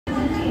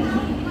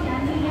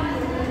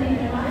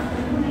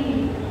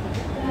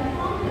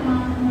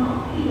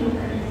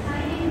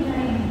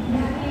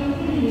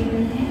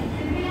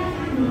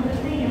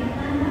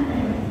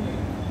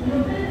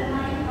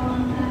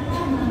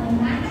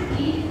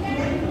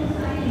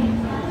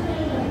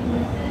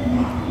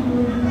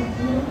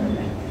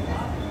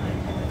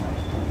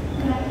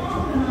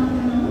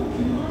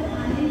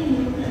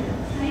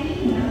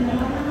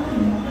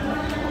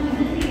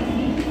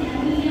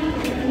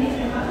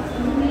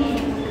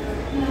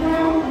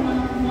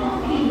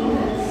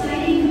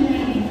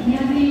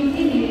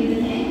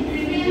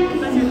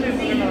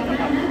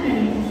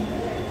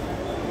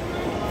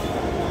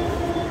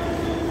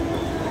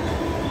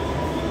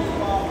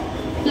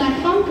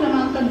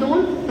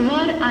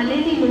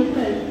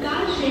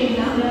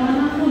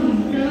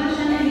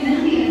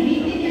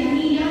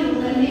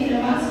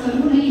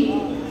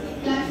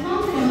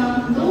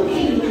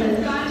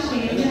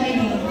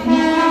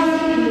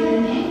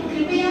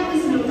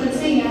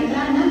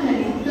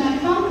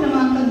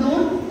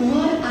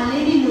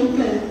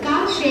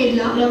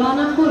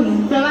रवाना होईल।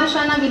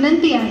 प्रवाशांना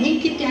विनंती आहे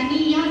की त्यांनी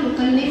या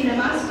लोकलने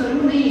प्रवास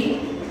करू नये।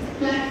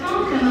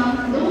 प्लेटफॉर्म क्रमांक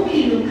 2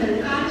 की लोकल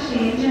कार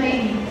से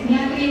जाएगी।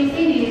 यात्रियों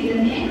से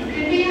निवेदन है,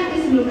 कृपया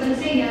इस लोकल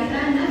से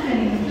यात्रा न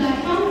करें।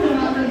 प्लेटफॉर्म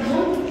क्रमांक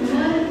 2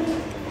 वर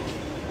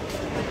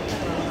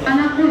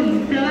रवाना होईल।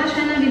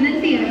 प्रवाशांना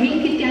विनंती आहे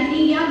की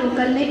त्यांनी या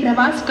लोकलने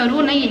प्रवास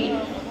करू नये।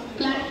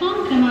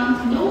 प्लेटफॉर्म क्रमांक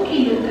 2 की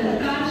लोकल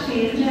कार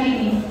से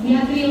जाएगी।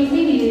 यात्रियों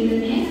से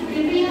निवेदन है,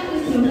 कृपया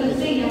इस लोकल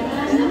से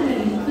यात्रा न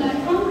करें।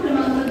 प्लेटफॉर्म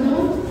क्रमांक 2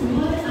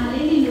 वर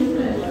आलेली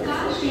लोकल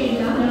कार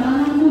शेडला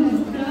रवाना होईल।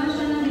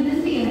 प्रवाशांना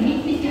विनंती आहे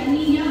की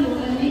त्यांनी या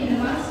लोकलने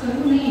प्रवास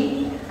करू नये।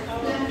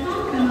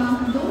 प्लेटफॉर्म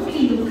क्रमांक 2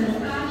 की लोकल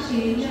कार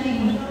शेड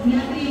जाएगी।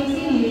 यात्रियों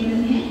से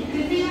निवेदन है,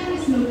 कृपया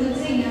इस लोकल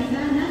से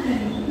यात्रा न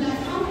करें।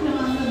 प्लेटफॉर्म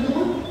क्रमांक 2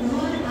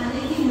 वर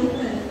आलेली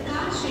लोकल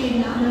कार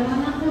शेडला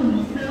रवाना होईल।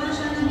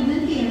 प्रवाशांना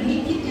विनंती आहे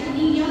की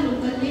त्यांनी या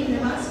लोकलने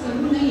प्रवास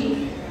करू नये।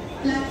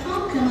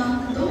 प्लेटफॉर्म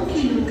क्रमांक 2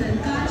 की लोकल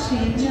कार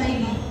शेड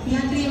जाएगी।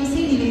 यात्रियों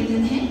से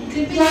निवेदन है,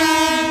 कृपया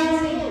इस लोकल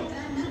से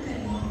यात्रा न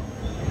करें।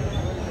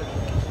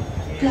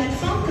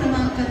 प्लेटफॉर्म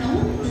क्रमांक 9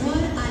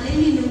 वर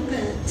आलेली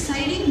लोकल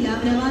साइडिंगला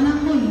रवाना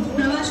होईल।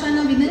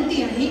 प्रवाशांना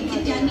विनंती आहे की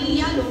त्यांनी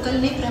या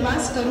लोकलने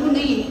प्रवास करू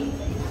नये।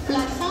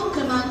 प्लेटफॉर्म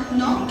क्रमांक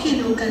 9 की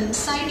लोकल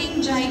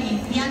साइडिंग जाएगी।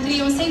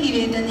 यात्रियों से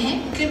निवेदन है,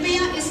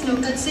 कृपया इस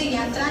लोकल से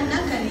यात्रा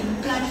न करें।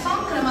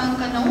 प्लेटफॉर्म क्रमांक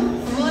 9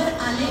 वर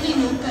आलेली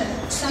लोकल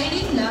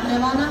साइडिंगला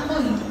रवाना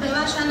होईल।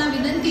 प्रवाशांना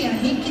विनंती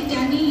आहे की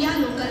त्यांनी या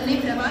लोकलने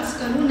प्रवास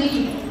करू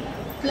नये।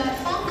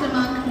 प्लेटफॉर्म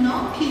क्रमांक 9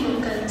 की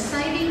लोकल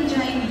साइडिंग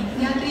जाएगी।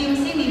 यात्रियों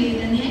से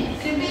निवेदन है,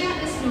 कृपया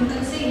इस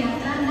लोकल से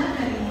यात्रा न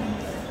करें।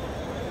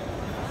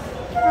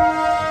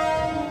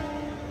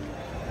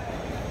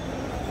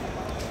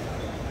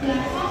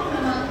 प्लेटफॉर्म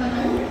क्रमांक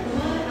 9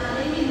 वर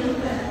आलेली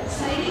लोकल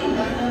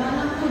साइडिंगला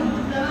रवाना होईल।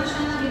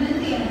 प्रवाशांना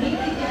विनंती आहे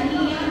की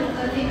त्यांनी या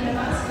लोकलने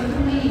प्रवास करू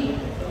नये।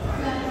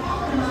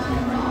 प्लेटफॉर्म क्रमांक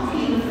 9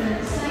 की लोकल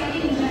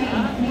साइडिंग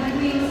जाएगी।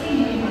 यात्रियों से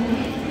निवेदन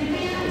है,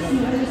 कृपया इस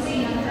लोकल से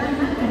यात्रा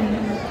न करें।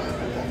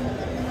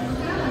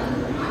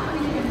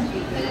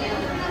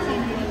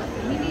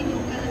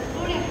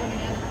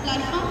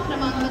 प्लेटफॉर्म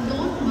क्रमांक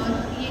 2 वर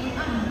येत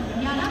आहे।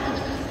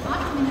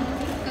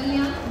 11:08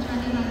 कल्याण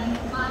जाने वाली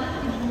 12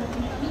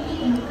 की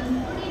लोकल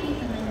पुढे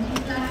निघत आहे।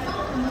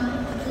 प्लेटफॉर्म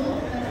क्रमांक 2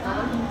 पर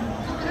आहे।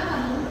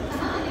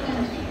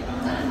 11:06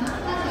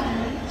 अंबरनाथला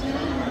जाणारी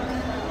जलद लोकल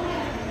पुढे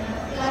आहे।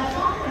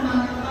 प्लेटफॉर्म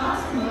क्रमांक 5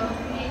 वर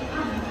येत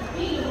आहे।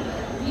 ही लोकल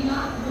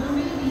दिनांक 2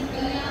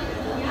 कल्याण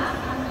या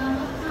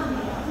स्थानकावर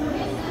थांबेल।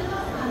 पुढे सर्व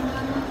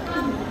स्थानकांवर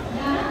थांबेल।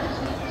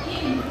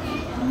 11:06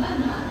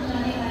 अंबरनाथ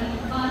जाने वाली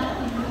 12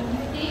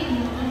 की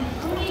लोकल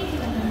पुढे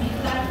निघत आहे।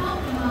 प्लेटफॉर्म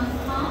क्रमांक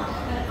 5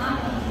 पर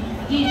आती है।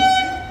 ये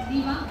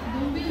दीवा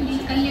डोंबिवली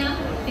कल्याण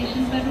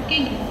स्टेशन पर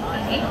रुकेगी और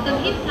एक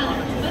सभी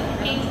स्थानकों पर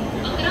रुकेगी।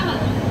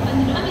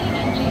 11:15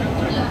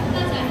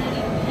 उल्लासला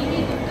जाणारी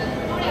ही लोकल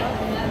थोड्या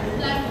वेळात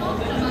प्लॅटफॉर्म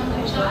क्रमांक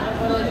 4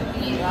 वर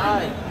येत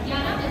आहे।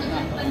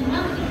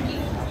 11:15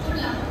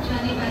 उल्लास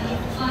जाने वाली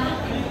 12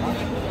 की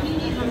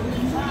लोकल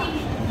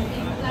रुकेगी।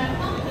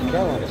 प्लॅटफॉर्म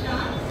क्रमांक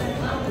 4 पर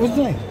कुछ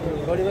नहीं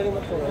बड़ी बड़ी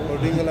मतलब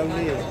होर्डिंग लग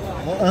रही है।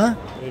 हाँ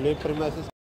रेलवे पर मैसेज